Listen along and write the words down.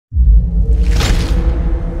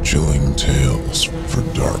Tales for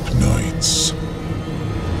Dark Nights.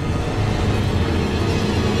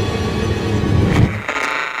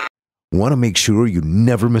 Want to make sure you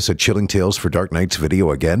never miss a Chilling Tales for Dark Nights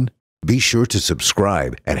video again? Be sure to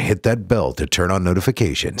subscribe and hit that bell to turn on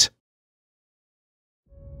notifications.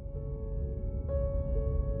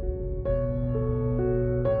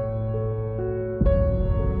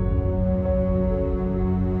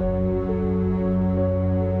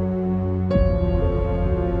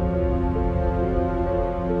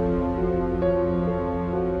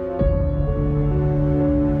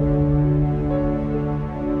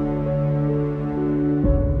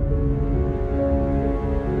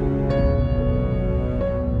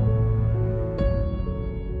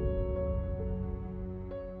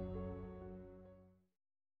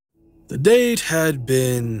 The date had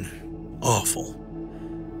been awful.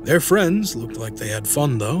 Their friends looked like they had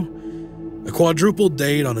fun, though. A quadruple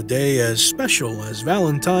date on a day as special as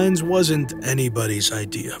Valentine's wasn't anybody's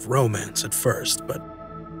idea of romance at first, but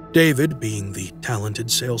David, being the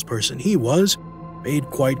talented salesperson he was, made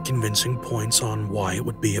quite convincing points on why it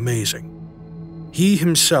would be amazing. He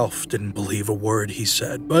himself didn't believe a word he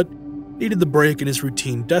said, but needed the break in his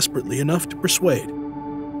routine desperately enough to persuade.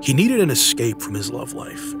 He needed an escape from his love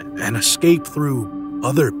life, an escape through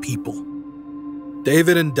other people.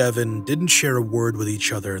 David and Devon didn't share a word with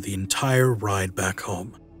each other the entire ride back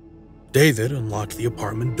home. David unlocked the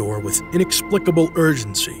apartment door with inexplicable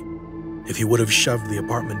urgency. If he would have shoved the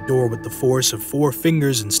apartment door with the force of 4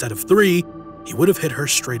 fingers instead of 3, he would have hit her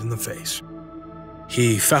straight in the face.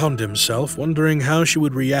 He found himself wondering how she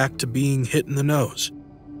would react to being hit in the nose.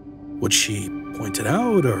 Would she point it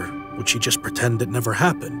out, or would she just pretend it never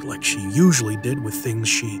happened, like she usually did with things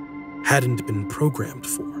she hadn't been programmed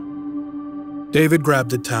for? David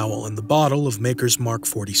grabbed a towel and the bottle of Maker's Mark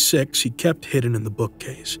 46 he kept hidden in the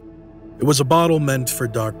bookcase. It was a bottle meant for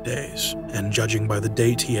dark days, and judging by the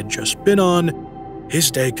date he had just been on, his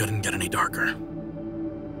day couldn't get any darker.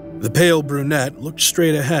 The pale brunette looked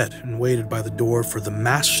straight ahead and waited by the door for the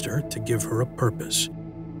master to give her a purpose.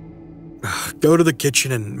 "Go to the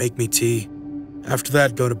kitchen and make me tea. After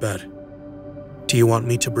that, go to bed. Do you want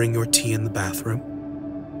me to bring your tea in the bathroom?"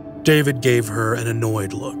 David gave her an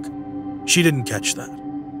annoyed look. She didn't catch that.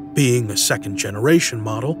 Being a second-generation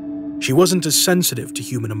model, she wasn't as sensitive to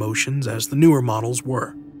human emotions as the newer models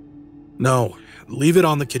were. "No, leave it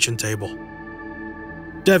on the kitchen table."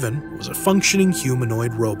 Devon was a functioning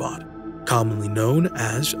humanoid robot, commonly known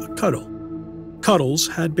as a CuddL. CuddLs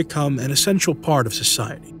had become an essential part of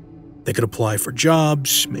society. They could apply for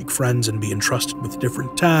jobs, make friends, and be entrusted with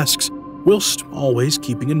different tasks, whilst always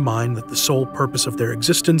keeping in mind that the sole purpose of their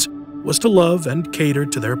existence was to love and cater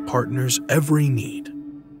to their partner's every need.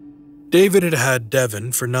 David had had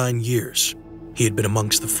Devon for 9 years. He had been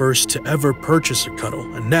amongst the first to ever purchase a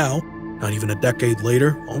CuddL, and now, not even a decade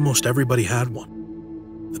later, almost everybody had one.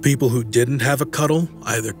 The people who didn't have a CuddL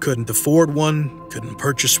either couldn't afford one, couldn't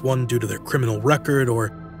purchase one due to their criminal record,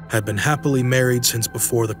 or had been happily married since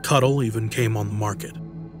before the CuddL even came on the market.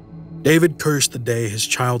 David cursed the day his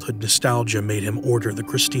childhood nostalgia made him order the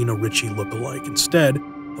Christina Ricci look-alike instead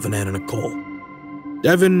of an Anna Nicole.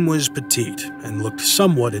 Devon was petite and looked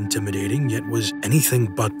somewhat intimidating, yet was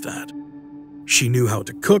anything but that. She knew how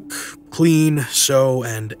to cook, clean, sew,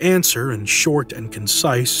 and answer in short and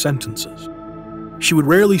concise sentences. She would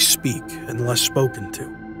rarely speak unless spoken to.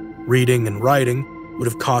 Reading and writing would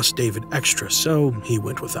have cost David extra, so he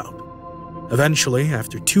went without. Eventually,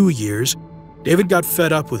 after 2 years, David got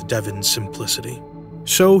fed up with Devon's simplicity,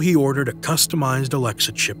 so he ordered a customized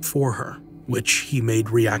Alexa chip for her, which he made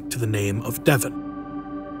react to the name of Devon.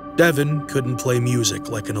 Devon couldn't play music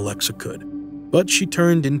like an Alexa could, but she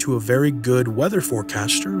turned into a very good weather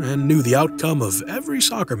forecaster and knew the outcome of every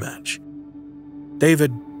soccer match.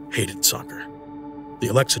 David hated soccer. The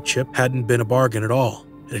Alexa chip hadn't been a bargain at all.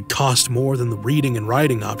 It had cost more than the reading and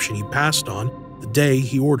writing option he passed on the day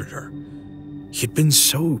he ordered her. He had been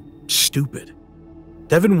so stupid.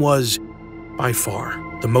 Devon was, by far,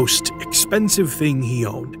 the most expensive thing he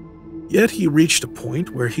owned, yet he reached a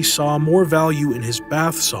point where he saw more value in his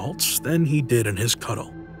bath salts than he did in his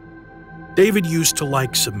CuddL. David used to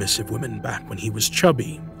like submissive women back when he was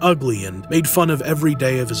chubby, ugly, and made fun of every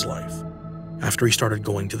day of his life. After he started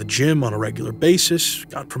going to the gym on a regular basis,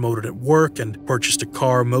 got promoted at work, and purchased a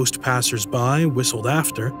car most passers-by whistled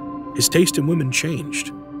after, his taste in women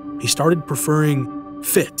changed. He started preferring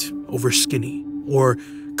fit over skinny, or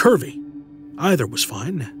curvy. Either was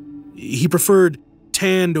fine. He preferred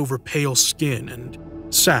tanned over pale skin and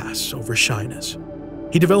sass over shyness.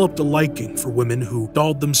 He developed a liking for women who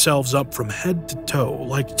dolled themselves up from head to toe,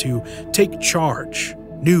 liked to take charge,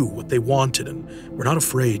 knew what they wanted and were not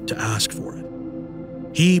afraid to ask for it.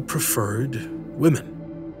 He preferred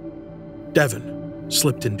women. Devon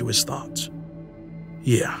slipped into his thoughts.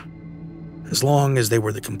 Yeah, as long as they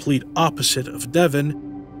were the complete opposite of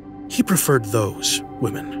Devon, he preferred those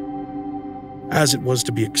women. As it was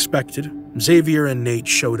to be expected, Xavier and Nate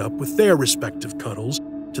showed up with their respective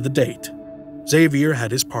CuddLs to the date. Xavier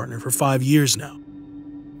had his partner for 5 years now.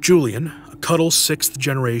 Julian, a CuddL 6th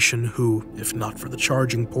generation who, if not for the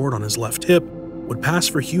charging port on his left hip, would pass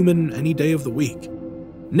for human any day of the week.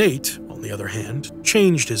 Nate, on the other hand,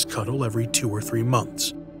 changed his CuddL every 2 or 3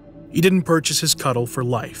 months. He didn't purchase his CuddL for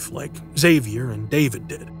life like Xavier and David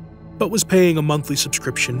did, but was paying a monthly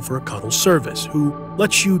subscription for a CuddL service who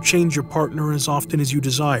lets you change your partner as often as you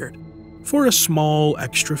desired, for a small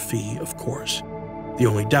extra fee, of course. The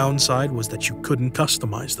only downside was that you couldn't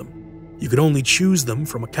customize them. You could only choose them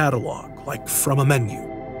from a catalog, like from a menu.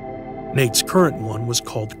 Nate's current one was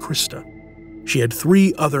called Krista. She had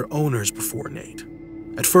 3 other owners before Nate.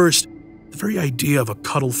 At first, the very idea of a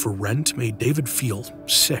CuddL for rent made David feel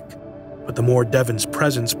sick. But the more Devon's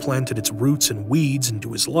presence planted its roots and weeds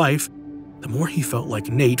into his life, the more he felt like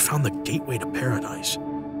Nate found the gateway to paradise.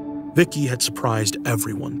 Vicky had surprised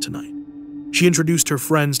everyone tonight. She introduced her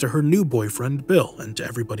friends to her new boyfriend, Bill, and to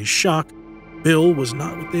everybody's shock, Bill was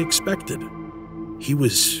not what they expected. He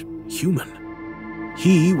was human.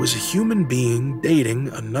 He was a human being dating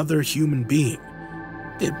another human being.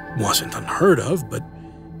 It wasn't unheard of, but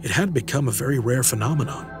it had become a very rare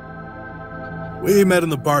phenomenon. "We met in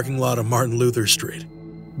the parking lot of Martin Luther Street,"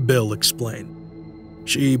 Bill explained.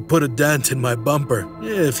 "She put a dent in my bumper,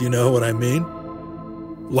 if you know what I mean."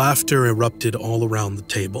 Laughter erupted all around the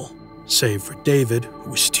table, save for David,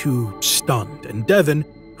 who was too stunned, and Devon,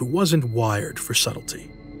 who wasn't wired for subtlety.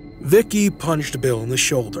 Vicky punched Bill in the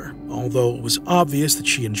shoulder, although it was obvious that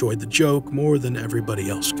she enjoyed the joke more than everybody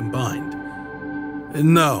else combined.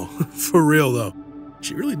 "No, for real though,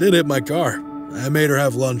 she really did hit my car. I made her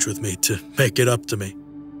have lunch with me to make it up to me."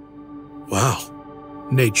 "Wow,"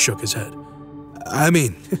 Nate shook his head. "I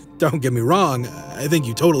mean, don't get me wrong, I think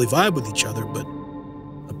you totally vibe with each other, but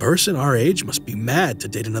a person our age must be mad to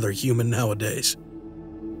date another human nowadays."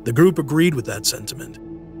 The group agreed with that sentiment,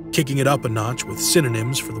 kicking it up a notch with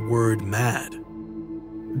synonyms for the word mad.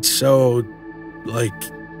 "So,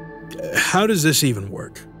 how does this even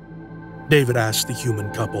work?" David asked the human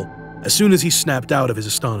couple as soon as he snapped out of his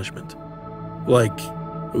astonishment.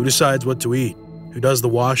 Who decides what to eat? Who does the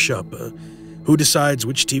wash-up? Who decides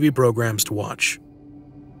which TV programs to watch?"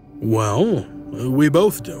 "Well, we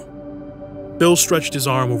both do." Bill stretched his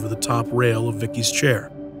arm over the top rail of Vicky's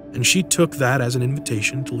chair, and she took that as an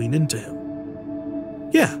invitation to lean into him.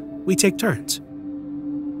 "Yeah, we take turns."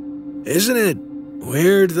 "Isn't it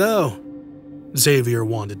weird, though?" Xavier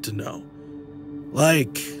wanted to know.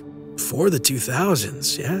 Before the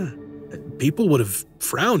 2000s, yeah, people would have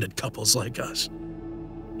frowned at couples like us.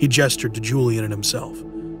 He gestured to Julian and himself.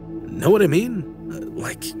 "Know what I mean?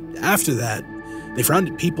 After that, they frowned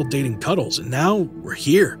at people dating CuddLs, and now we're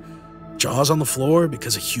here. Jaws on the floor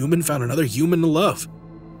because a human found another human to love.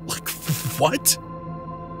 What?"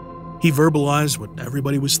 He verbalized what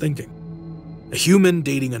everybody was thinking. A human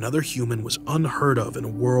dating another human was unheard of in a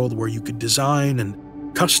world where you could design and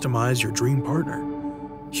customize your dream partner.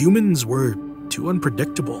 Humans were too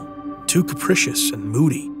unpredictable, too capricious and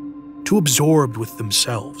moody, too absorbed with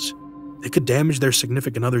themselves. They could damage their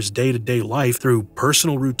significant other's day-to-day life through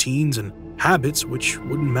personal routines and habits which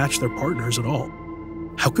wouldn't match their partners at all.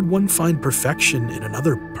 How could one find perfection in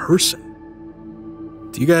another person?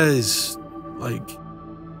 Do you guys,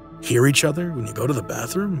 hear each other when you go to the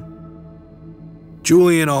bathroom?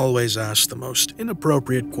 Julian always asked the most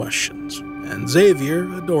inappropriate questions, and Xavier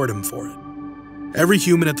adored him for it. Every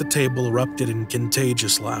human at the table erupted in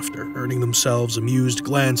contagious laughter, earning themselves amused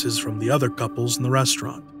glances from the other couples in the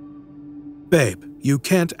restaurant. "Babe, you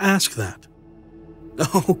can't ask that."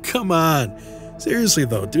 "Oh, come on. Seriously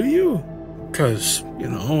though, do you? 'Cause,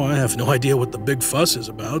 I have no idea what the big fuss is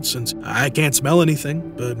about since I can't smell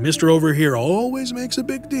anything, but Mr. Over here always makes a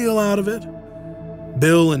big deal out of it."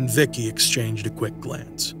 Bill and Vicky exchanged a quick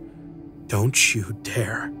glance. "Don't you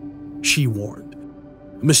dare," she warned.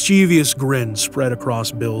 A mischievous grin spread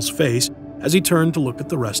across Bill's face as he turned to look at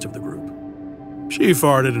the rest of the group. "She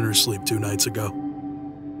farted in her sleep 2 nights ago."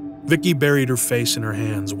 Vicky buried her face in her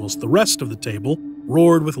hands whilst the rest of the table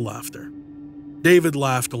roared with laughter. David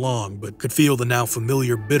laughed along, but could feel the now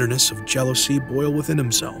familiar bitterness of jealousy boil within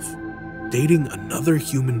himself. Dating another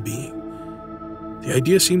human being. The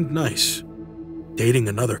idea seemed nice. Dating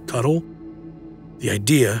another CuddL? The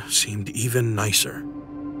idea seemed even nicer.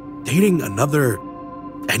 Dating another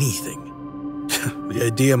anything. The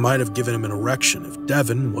idea might have given him an erection if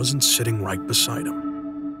Devon wasn't sitting right beside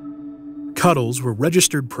him. CuddLs were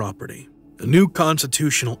registered property. A new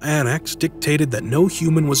constitutional annex dictated that no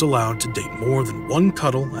human was allowed to date more than one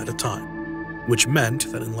CuddL at a time, which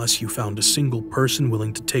meant that unless you found a single person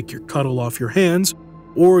willing to take your CuddL off your hands,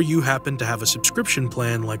 or you happened to have a subscription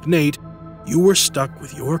plan like Nate, you were stuck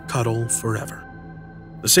with your CuddL forever.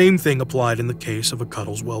 The same thing applied in the case of a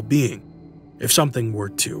CuddL's well-being. If something were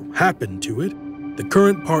to happen to it, the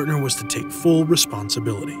current partner was to take full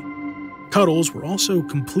responsibility. CuddLs were also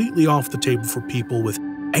completely off the table for people with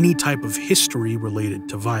any type of history related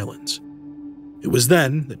to violence. It was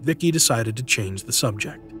then that Vicky decided to change the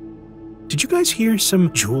subject. Did you guys hear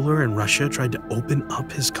some jeweler in Russia tried to open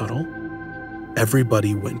up his CuddL?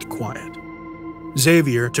 Everybody went quiet.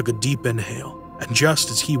 Xavier took a deep inhale, and just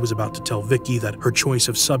as he was about to tell Vicky that her choice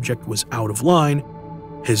of subject was out of line,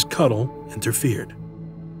 his CuddL interfered.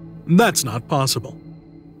 That's not possible.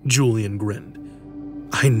 Julian grinned.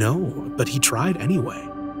 I know, but he tried anyway.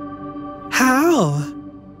 How?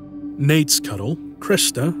 Nate's CuddL,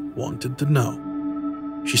 Krista, wanted to know.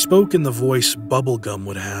 She spoke in the voice bubblegum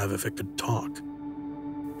would have if it could talk.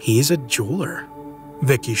 He's a jeweler,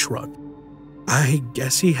 Vicky shrugged. I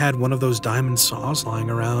guess he had one of those diamond saws lying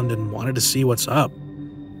around and wanted to see what's up.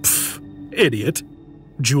 Pfft, idiot,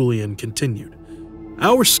 Julian continued.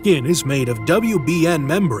 Our skin is made of WBN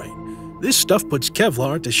membrane. This stuff puts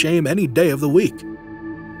Kevlar to shame any day of the week.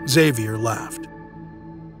 Xavier laughed.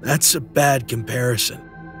 That's a bad comparison.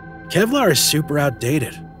 Kevlar is super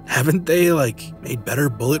outdated. Haven't they, made better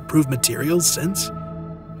bulletproof materials since?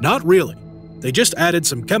 Not really. They just added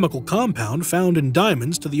some chemical compound found in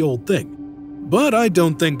diamonds to the old thing. But I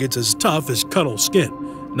don't think it's as tough as CuddL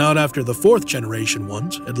skin. Not after the 4th generation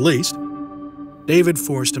ones, at least. David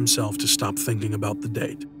forced himself to stop thinking about the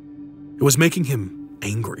date. It was making him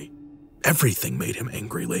angry. Everything made him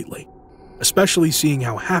angry lately, especially seeing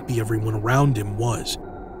how happy everyone around him was.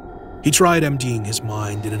 He tried emptying his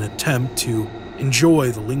mind in an attempt to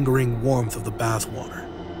enjoy the lingering warmth of the bathwater.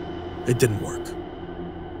 It didn't work.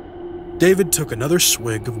 David took another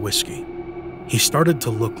swig of whiskey. He started to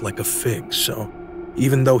look like a fig, so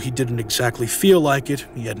even though he didn't exactly feel like it,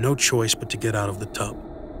 he had no choice but to get out of the tub.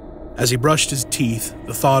 As he brushed his teeth,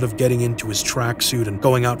 the thought of getting into his tracksuit and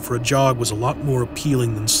going out for a jog was a lot more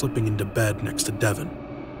appealing than slipping into bed next to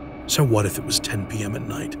Devon. So what if it was 10 p.m. at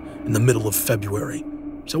night, in the middle of February?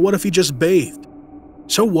 So what if he just bathed?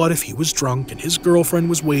 So what if he was drunk and his girlfriend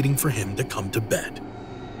was waiting for him to come to bed?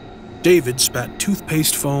 David spat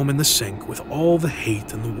toothpaste foam in the sink with all the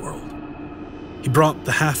hate in the world. He brought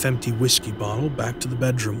the half-empty whiskey bottle back to the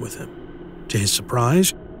bedroom with him. To his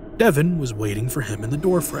surprise, Devon was waiting for him in the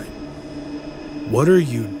doorframe. What are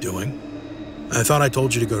you doing? I thought I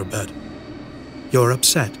told you to go to bed. You're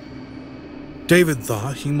upset. David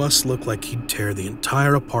thought he must look like he'd tear the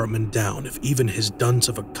entire apartment down if even his dunce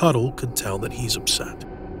of a CuddL could tell that he's upset.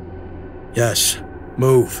 Yes,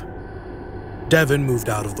 move. Devon moved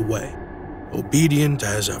out of the way, obedient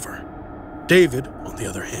as ever. David, on the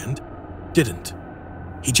other hand, didn't.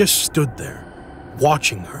 He just stood there,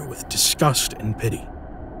 watching her with disgust and pity.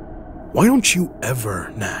 Why don't you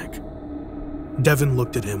ever nag? Devon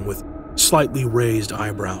looked at him with slightly raised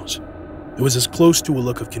eyebrows. It was as close to a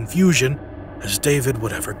look of confusion as David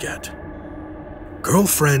would ever get.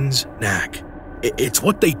 Girlfriends nag. It's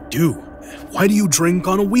what they do. Why do you drink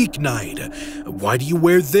on a weeknight? Why do you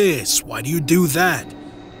wear this? Why do you do that?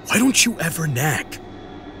 Why don't you ever nag?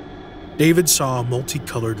 David saw a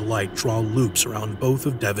multicolored light draw loops around both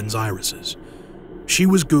of Devon's irises. She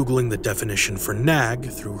was Googling the definition for nag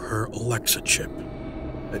through her Alexa chip.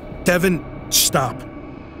 Devon, stop.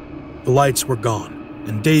 The lights were gone,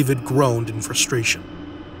 and David groaned in frustration.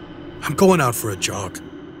 I'm going out for a jog.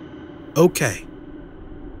 Okay.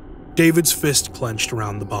 David's fist clenched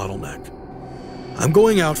around the bottleneck. I'm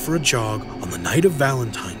going out for a jog on the night of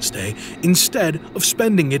Valentine's Day instead of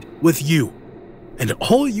spending it with you. And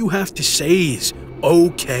all you have to say is,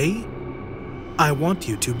 okay? I want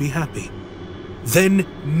you to be happy. Then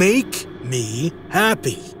make me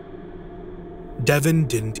happy. Devon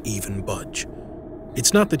didn't even budge.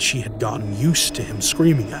 It's not that she had gotten used to him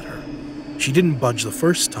screaming at her. She didn't budge the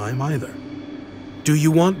first time either. Do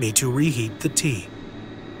you want me to reheat the tea?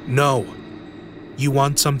 No. You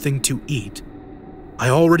want something to eat? I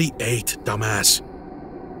already ate, dumbass.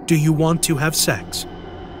 Do you want to have sex?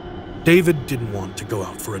 David didn't want to go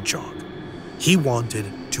out for a jog. He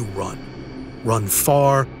wanted to run. Run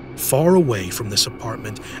far, far away from this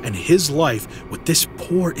apartment and his life with this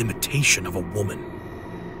poor imitation of a woman.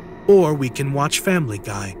 Or we can watch Family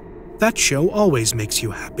Guy. That show always makes you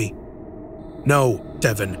happy. No,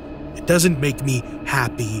 Devon, It doesn't make me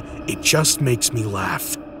happy, it just makes me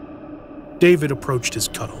laugh. David approached his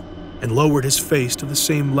cuddle and lowered his face to the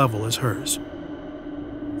same level as hers.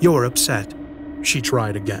 You're upset, she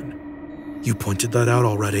tried again. You pointed that out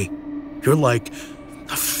already. You're like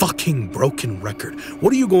a fucking broken record.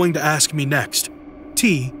 What are you going to ask me next?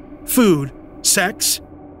 Tea? Food? Sex?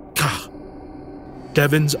 Gah.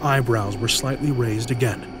 Devon's eyebrows were slightly raised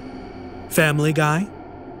again. Family Guy?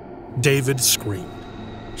 David screamed.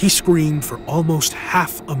 He screamed for almost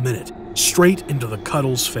half a minute, straight into the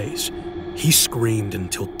CuddL's face. He screamed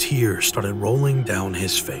until tears started rolling down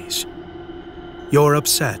his face. You're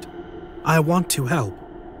upset. I want to help.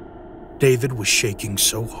 David was shaking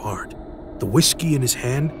so hard. The whiskey in his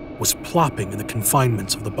hand was plopping in the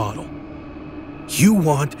confinements of the bottle. You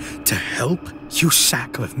want to help, you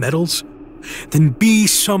sack of metals? Then be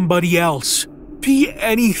somebody else. Be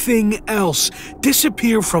anything else.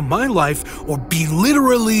 Disappear from my life or be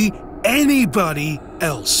literally anybody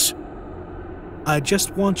else. I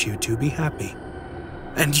just want you to be happy.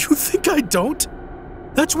 And you think I don't?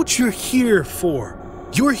 That's what you're here for.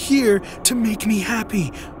 You're here to make me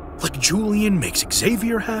happy. Like Julian makes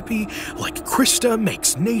Xavier happy, like Krista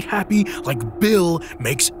makes Nate happy, like Bill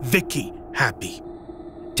makes Vicky happy.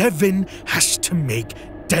 Devon has to make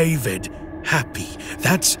David happy.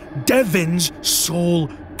 That's Devon's sole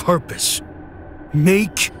purpose.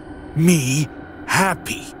 Make me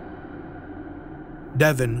happy.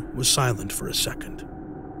 Devon was silent for a second.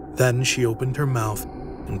 Then she opened her mouth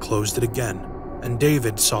and closed it again, and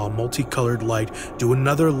David saw multicolored light do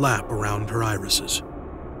another lap around her irises.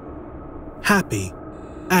 Happy,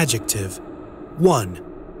 adjective,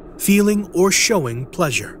 1, feeling or showing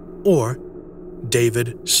pleasure, or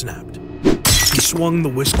David snapped. He swung the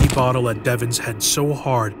whiskey bottle at Devon's head so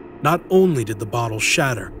hard, not only did the bottle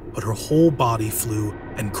shatter, but her whole body flew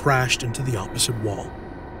and crashed into the opposite wall.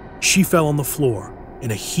 She fell on the floor in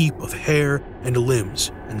a heap of hair and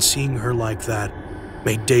limbs, and seeing her like that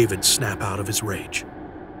made David snap out of his rage.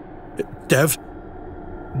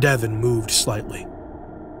 Devon moved slightly.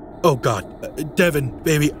 Oh God, Devon,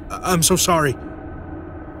 baby, I'm so sorry.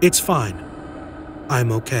 It's fine.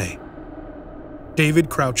 I'm okay. David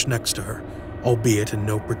crouched next to her, albeit in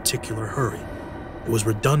no particular hurry. It was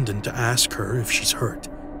redundant to ask her if she's hurt.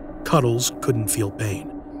 CuddLs couldn't feel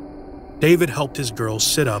pain. David helped his girl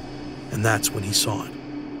sit up, and that's when he saw it.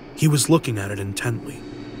 He was looking at it intently,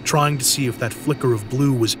 trying to see if that flicker of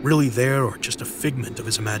blue was really there or just a figment of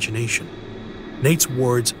his imagination. Nate's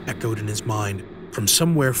words echoed in his mind from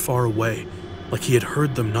somewhere far away, like he had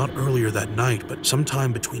heard them not earlier that night, but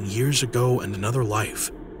sometime between years ago and another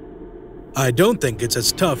life. I don't think it's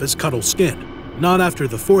as tough as CuddL skin. Not after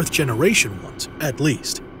the 4th generation ones, at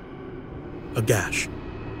least. A gash.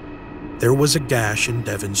 There was a gash in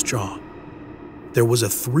Devon's jaw. There was a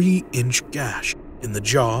 3-inch gash in the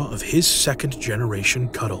jaw of his 2nd generation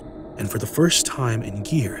CuddL, and for the first time in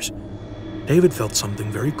years, David felt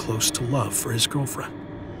something very close to love for his girlfriend.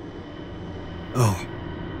 Oh,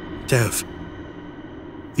 Dev.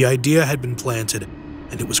 The idea had been planted,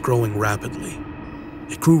 and it was growing rapidly.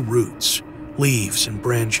 It grew roots, leaves, and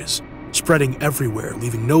branches, spreading everywhere,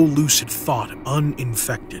 leaving no lucid thought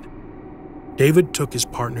uninfected. David took his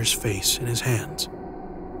partner's face in his hands.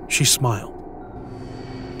 She smiled.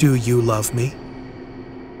 Do you love me?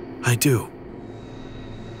 I do.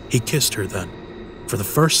 He kissed her then, for the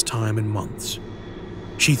first time in months.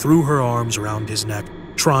 She threw her arms around his neck,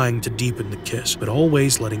 trying to deepen the kiss, but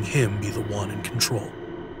always letting him be the one in control.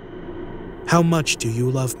 How much do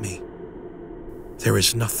you love me? There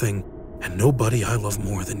is nothing and nobody I love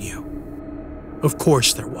more than you. Of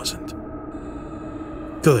course there wasn't.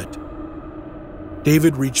 Good.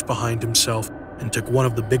 David reached behind himself and took one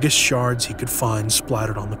of the biggest shards he could find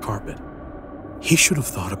splattered on the carpet. He should have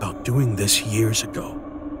thought about doing this years ago.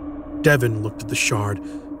 Devon looked at the shard,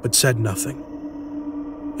 but said nothing.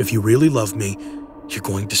 If you really love me, you're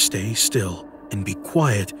going to stay still and be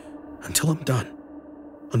quiet until I'm done.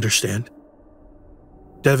 Understand?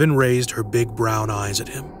 Devon raised her big brown eyes at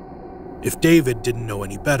him. If David didn't know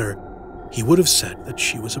any better, he would have said that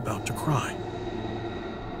she was about to cry.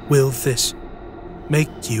 Will this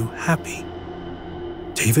make you happy?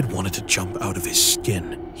 David wanted to jump out of his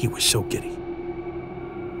skin. He was so giddy.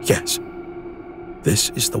 Yes,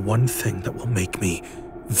 this is the one thing that will make me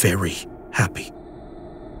very happy.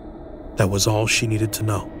 That was all she needed to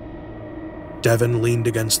know. Devon leaned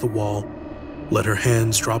against the wall, let her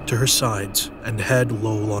hands drop to her sides and head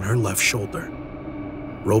low on her left shoulder.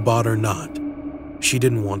 Robot or not, she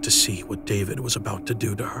didn't want to see what David was about to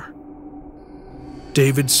do to her.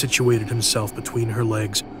 David situated himself between her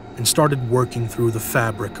legs and started working through the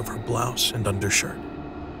fabric of her blouse and undershirt.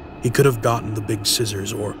 He could have gotten the big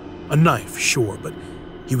scissors or a knife, sure, but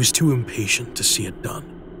he was too impatient to see it done.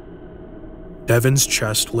 Devon's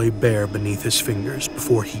chest lay bare beneath his fingers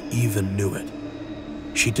before he even knew it.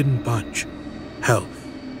 She didn't budge. Hell,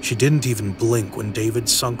 she didn't even blink when David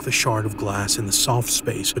sunk the shard of glass in the soft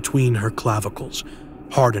space between her clavicles,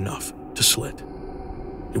 hard enough to slit.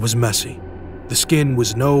 It was messy. The skin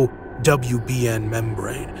was no WBN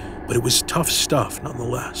membrane, but it was tough stuff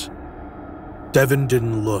nonetheless. Devon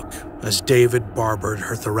didn't look as David barbered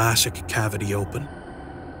her thoracic cavity open.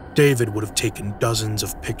 David would have taken dozens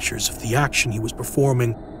of pictures if the action he was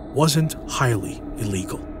performing wasn't highly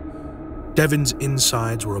illegal. Devon's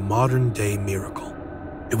insides were a modern-day miracle.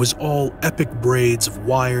 It was all epic braids of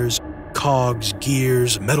wires, cogs,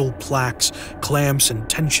 gears, metal plaques, clamps, and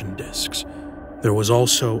tension discs. There was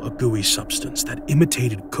also a gooey substance that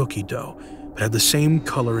imitated cookie dough, but had the same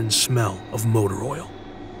color and smell of motor oil.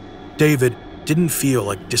 David didn't feel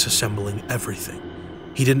like disassembling everything.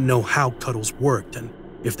 He didn't know how CuddLs worked and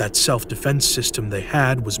if that self-defense system they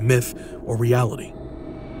had was myth or reality.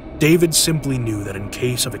 David simply knew that in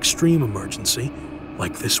case of extreme emergency,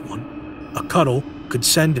 like this one, a CuddL could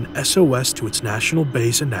send an SOS to its national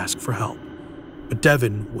base and ask for help. But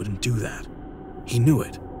Devon wouldn't do that. He knew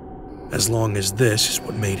it. As long as this is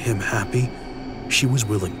what made him happy, she was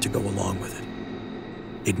willing to go along with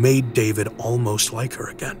it. It made David almost like her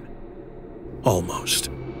again.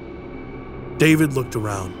 Almost. David looked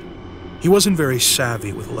around. He wasn't very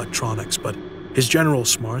savvy with electronics, but his general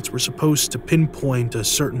smarts were supposed to pinpoint a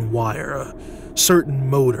certain wire, a certain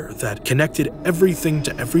motor that connected everything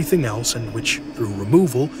to everything else and which, through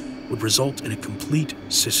removal, would result in a complete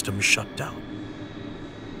system shutdown.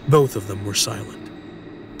 Both of them were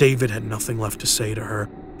silent. David had nothing left to say to her,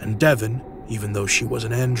 and Devon, even though she was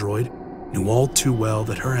an android, knew all too well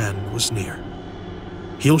that her end was near.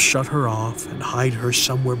 He'll shut her off and hide her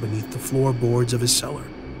somewhere beneath the floorboards of his cellar.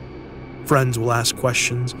 Friends will ask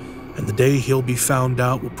questions, and the day he'll be found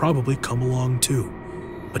out will probably come along too,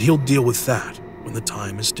 but he'll deal with that when the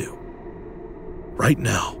time is due. Right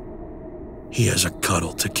now, he has a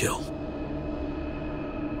CuddL to kill.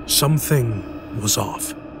 Something was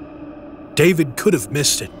off. David could have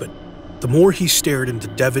missed it, but the more he stared into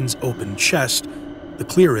Devon's open chest, the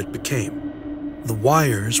clearer it became. The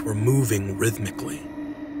wires were moving rhythmically.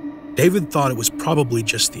 David thought it was probably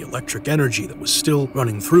just the electric energy that was still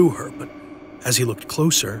running through her, but as he looked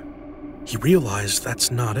closer, he realized that's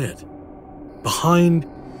not it. Behind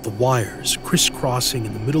the wires, crisscrossing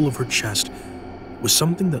in the middle of her chest, was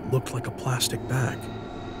something that looked like a plastic bag.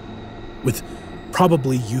 With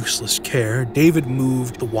probably useless care, David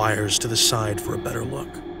moved the wires to the side for a better look.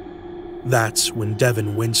 That's when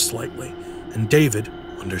Devon winced slightly, and David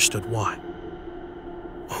understood why.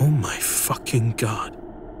 Oh my fucking God.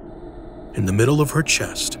 In the middle of her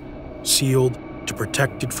chest, sealed to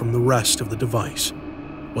protect it from the rest of the device,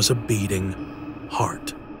 was a beating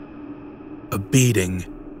heart. A beating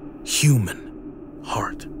human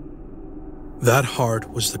heart. That heart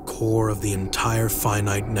was the core of the entire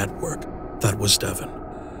finite network that was Devon.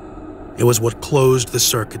 It was what closed the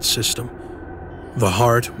circuit system. The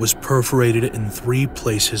heart was perforated in 3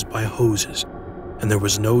 places by hoses, and there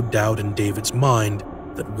was no doubt in David's mind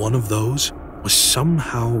that one of those was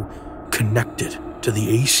somehow connected to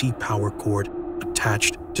the AC power cord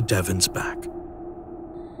attached to Devon's back.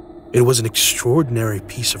 It was an extraordinary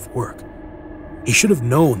piece of work. He should have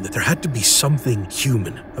known that there had to be something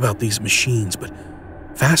human about these machines, but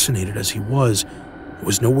fascinated as he was, it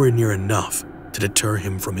was nowhere near enough to deter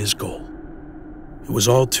him from his goal. It was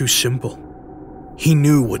all too simple. He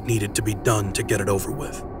knew what needed to be done to get it over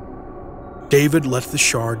with. David let the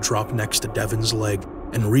shard drop next to Devon's leg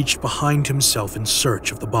and reached behind himself in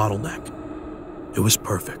search of the bottleneck. It was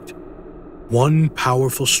perfect. One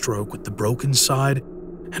powerful stroke with the broken side,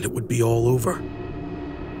 and it would be all over.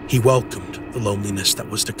 He welcomed the loneliness that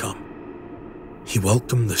was to come. He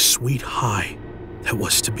welcomed the sweet high that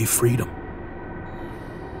was to be freedom.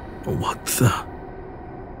 What the?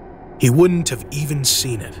 He wouldn't have even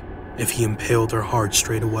seen it if he impaled her heart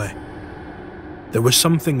straight away. There was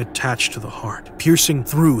something attached to the heart, piercing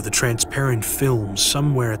through the transparent film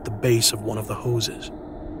somewhere at the base of one of the hoses.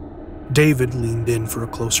 David leaned in for a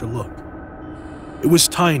closer look. It was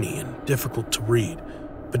tiny and difficult to read,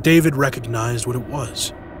 but David recognized what it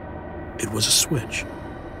was. It was a switch.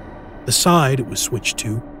 The side it was switched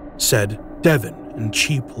to said Devon in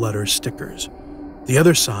cheap letter stickers. The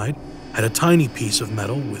other side had a tiny piece of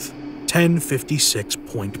metal with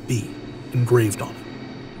 1056.B engraved on it.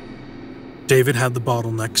 David had the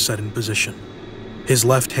bottleneck set in position. His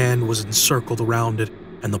left hand was encircled around it,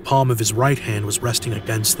 and the palm of his right hand was resting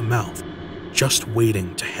against the mouth, just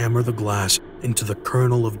waiting to hammer the glass into the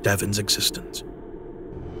kernel of Devon's existence.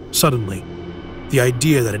 Suddenly, the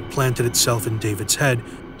idea that had planted itself in David's head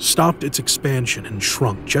stopped its expansion and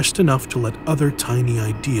shrunk just enough to let other tiny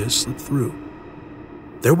ideas slip through.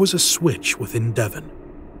 There was a switch within Devon.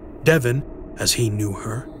 Devon, as he knew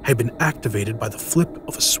her, had been activated by the flip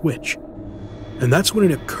of a switch. And that's when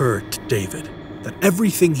it occurred to David that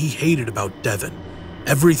everything he hated about Devon,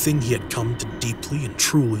 everything he had come to deeply and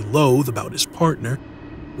truly loathe about his partner,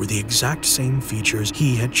 were the exact same features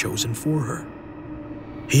he had chosen for her.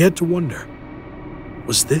 He had to wonder,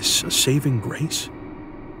 was this a saving grace?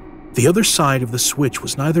 The other side of the switch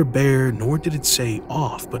was neither bare nor did it say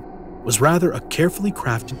off, but was rather a carefully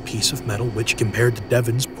crafted piece of metal which, compared to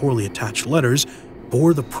Devon's poorly attached letters,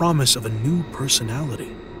 bore the promise of a new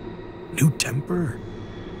personality, new temper,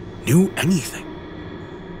 new anything.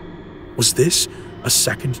 Was this a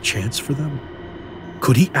second chance for them?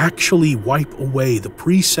 Could he actually wipe away the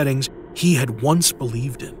pre-settings he had once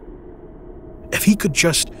believed in? If he could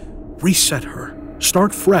just reset her,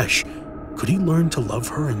 start fresh, could he learn to love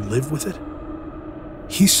her and live with it?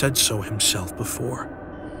 He said so himself before.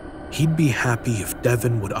 He'd be happy if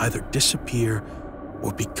Devon would either disappear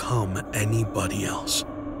or become anybody else.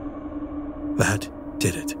 That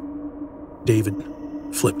did it. David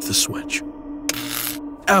flipped the switch.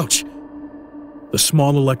 Ouch! The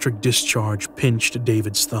small electric discharge pinched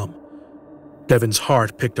David's thumb. Devon's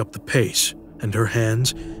heart picked up the pace, and her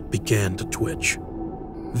hands began to twitch.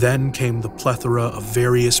 Then came the plethora of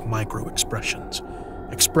various micro-expressions,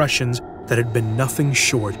 expressions that had been nothing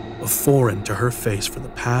short of foreign to her face for the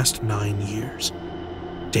past 9 years.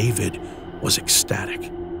 David was ecstatic.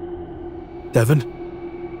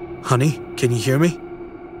 Devon? Honey, can you hear me?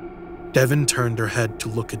 Devon turned her head to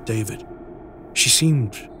look at David. She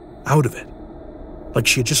seemed out of it, like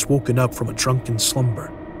she had just woken up from a drunken slumber,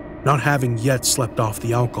 not having yet slept off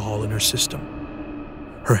the alcohol in her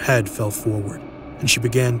system. Her head fell forward, and she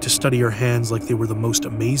began to study her hands like they were the most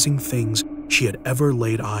amazing things she had ever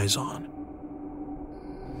laid eyes on.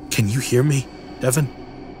 Can you hear me, Devon?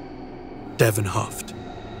 Devon huffed.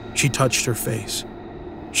 She touched her face.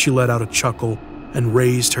 She let out a chuckle and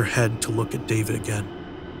raised her head to look at David again.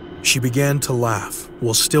 She began to laugh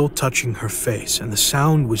while still touching her face, and the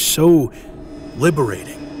sound was so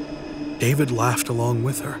liberating. David laughed along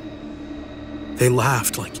with her. They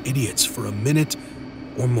laughed like idiots for a minute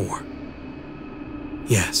or more.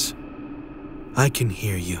 Yes, I can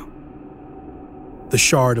hear you. The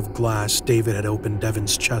shard of glass David had opened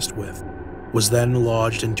Devon's chest with was then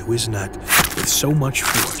lodged into his neck with so much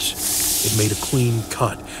force it made a clean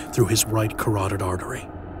cut through his right carotid artery.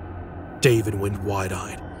 David went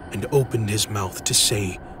wide-eyed and opened his mouth to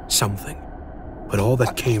say something, but all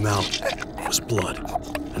that came out was blood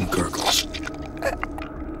and gurgles.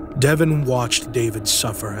 Devon watched David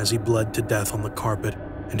suffer as he bled to death on the carpet,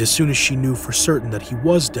 and as soon as she knew for certain that he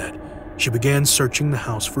was dead, she began searching the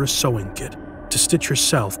house for a sewing kit to stitch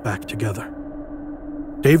herself back together.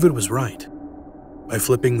 David was right. By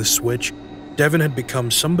flipping the switch, Devon had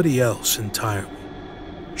become somebody else entirely.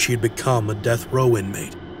 She had become a death row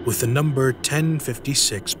inmate with the number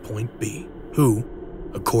 1056.B, who,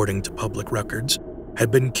 according to public records, had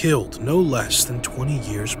been killed no less than 20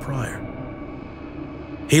 years prior.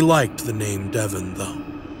 He liked the name Devon, though.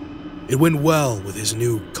 It went well with his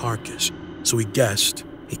new carcass, so he guessed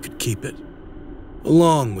he could keep it,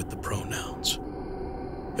 along with the pronouns.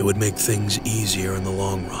 It would make things easier in the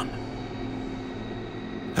long run.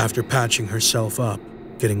 After patching herself up,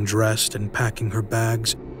 getting dressed and packing her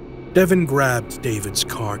bags, Devon grabbed David's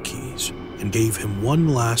car keys and gave him one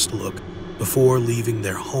last look before leaving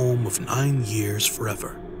their home of 9 years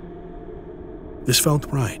forever. This felt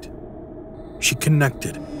right. She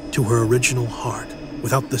connected to her original heart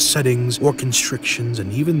without the settings or constrictions,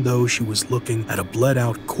 and even though she was looking at a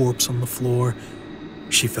bled-out corpse on the floor,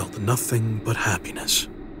 she felt nothing but happiness.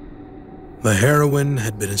 The heroine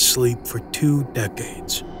had been asleep for 2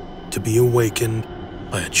 decades, to be awakened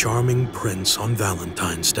by a charming prince on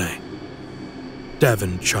Valentine's Day.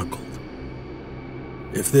 Devon chuckled.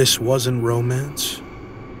 If this wasn't romance,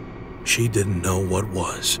 she didn't know what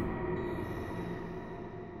was.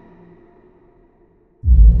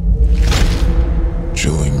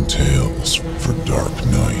 Chilling tales for dark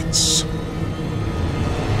nights.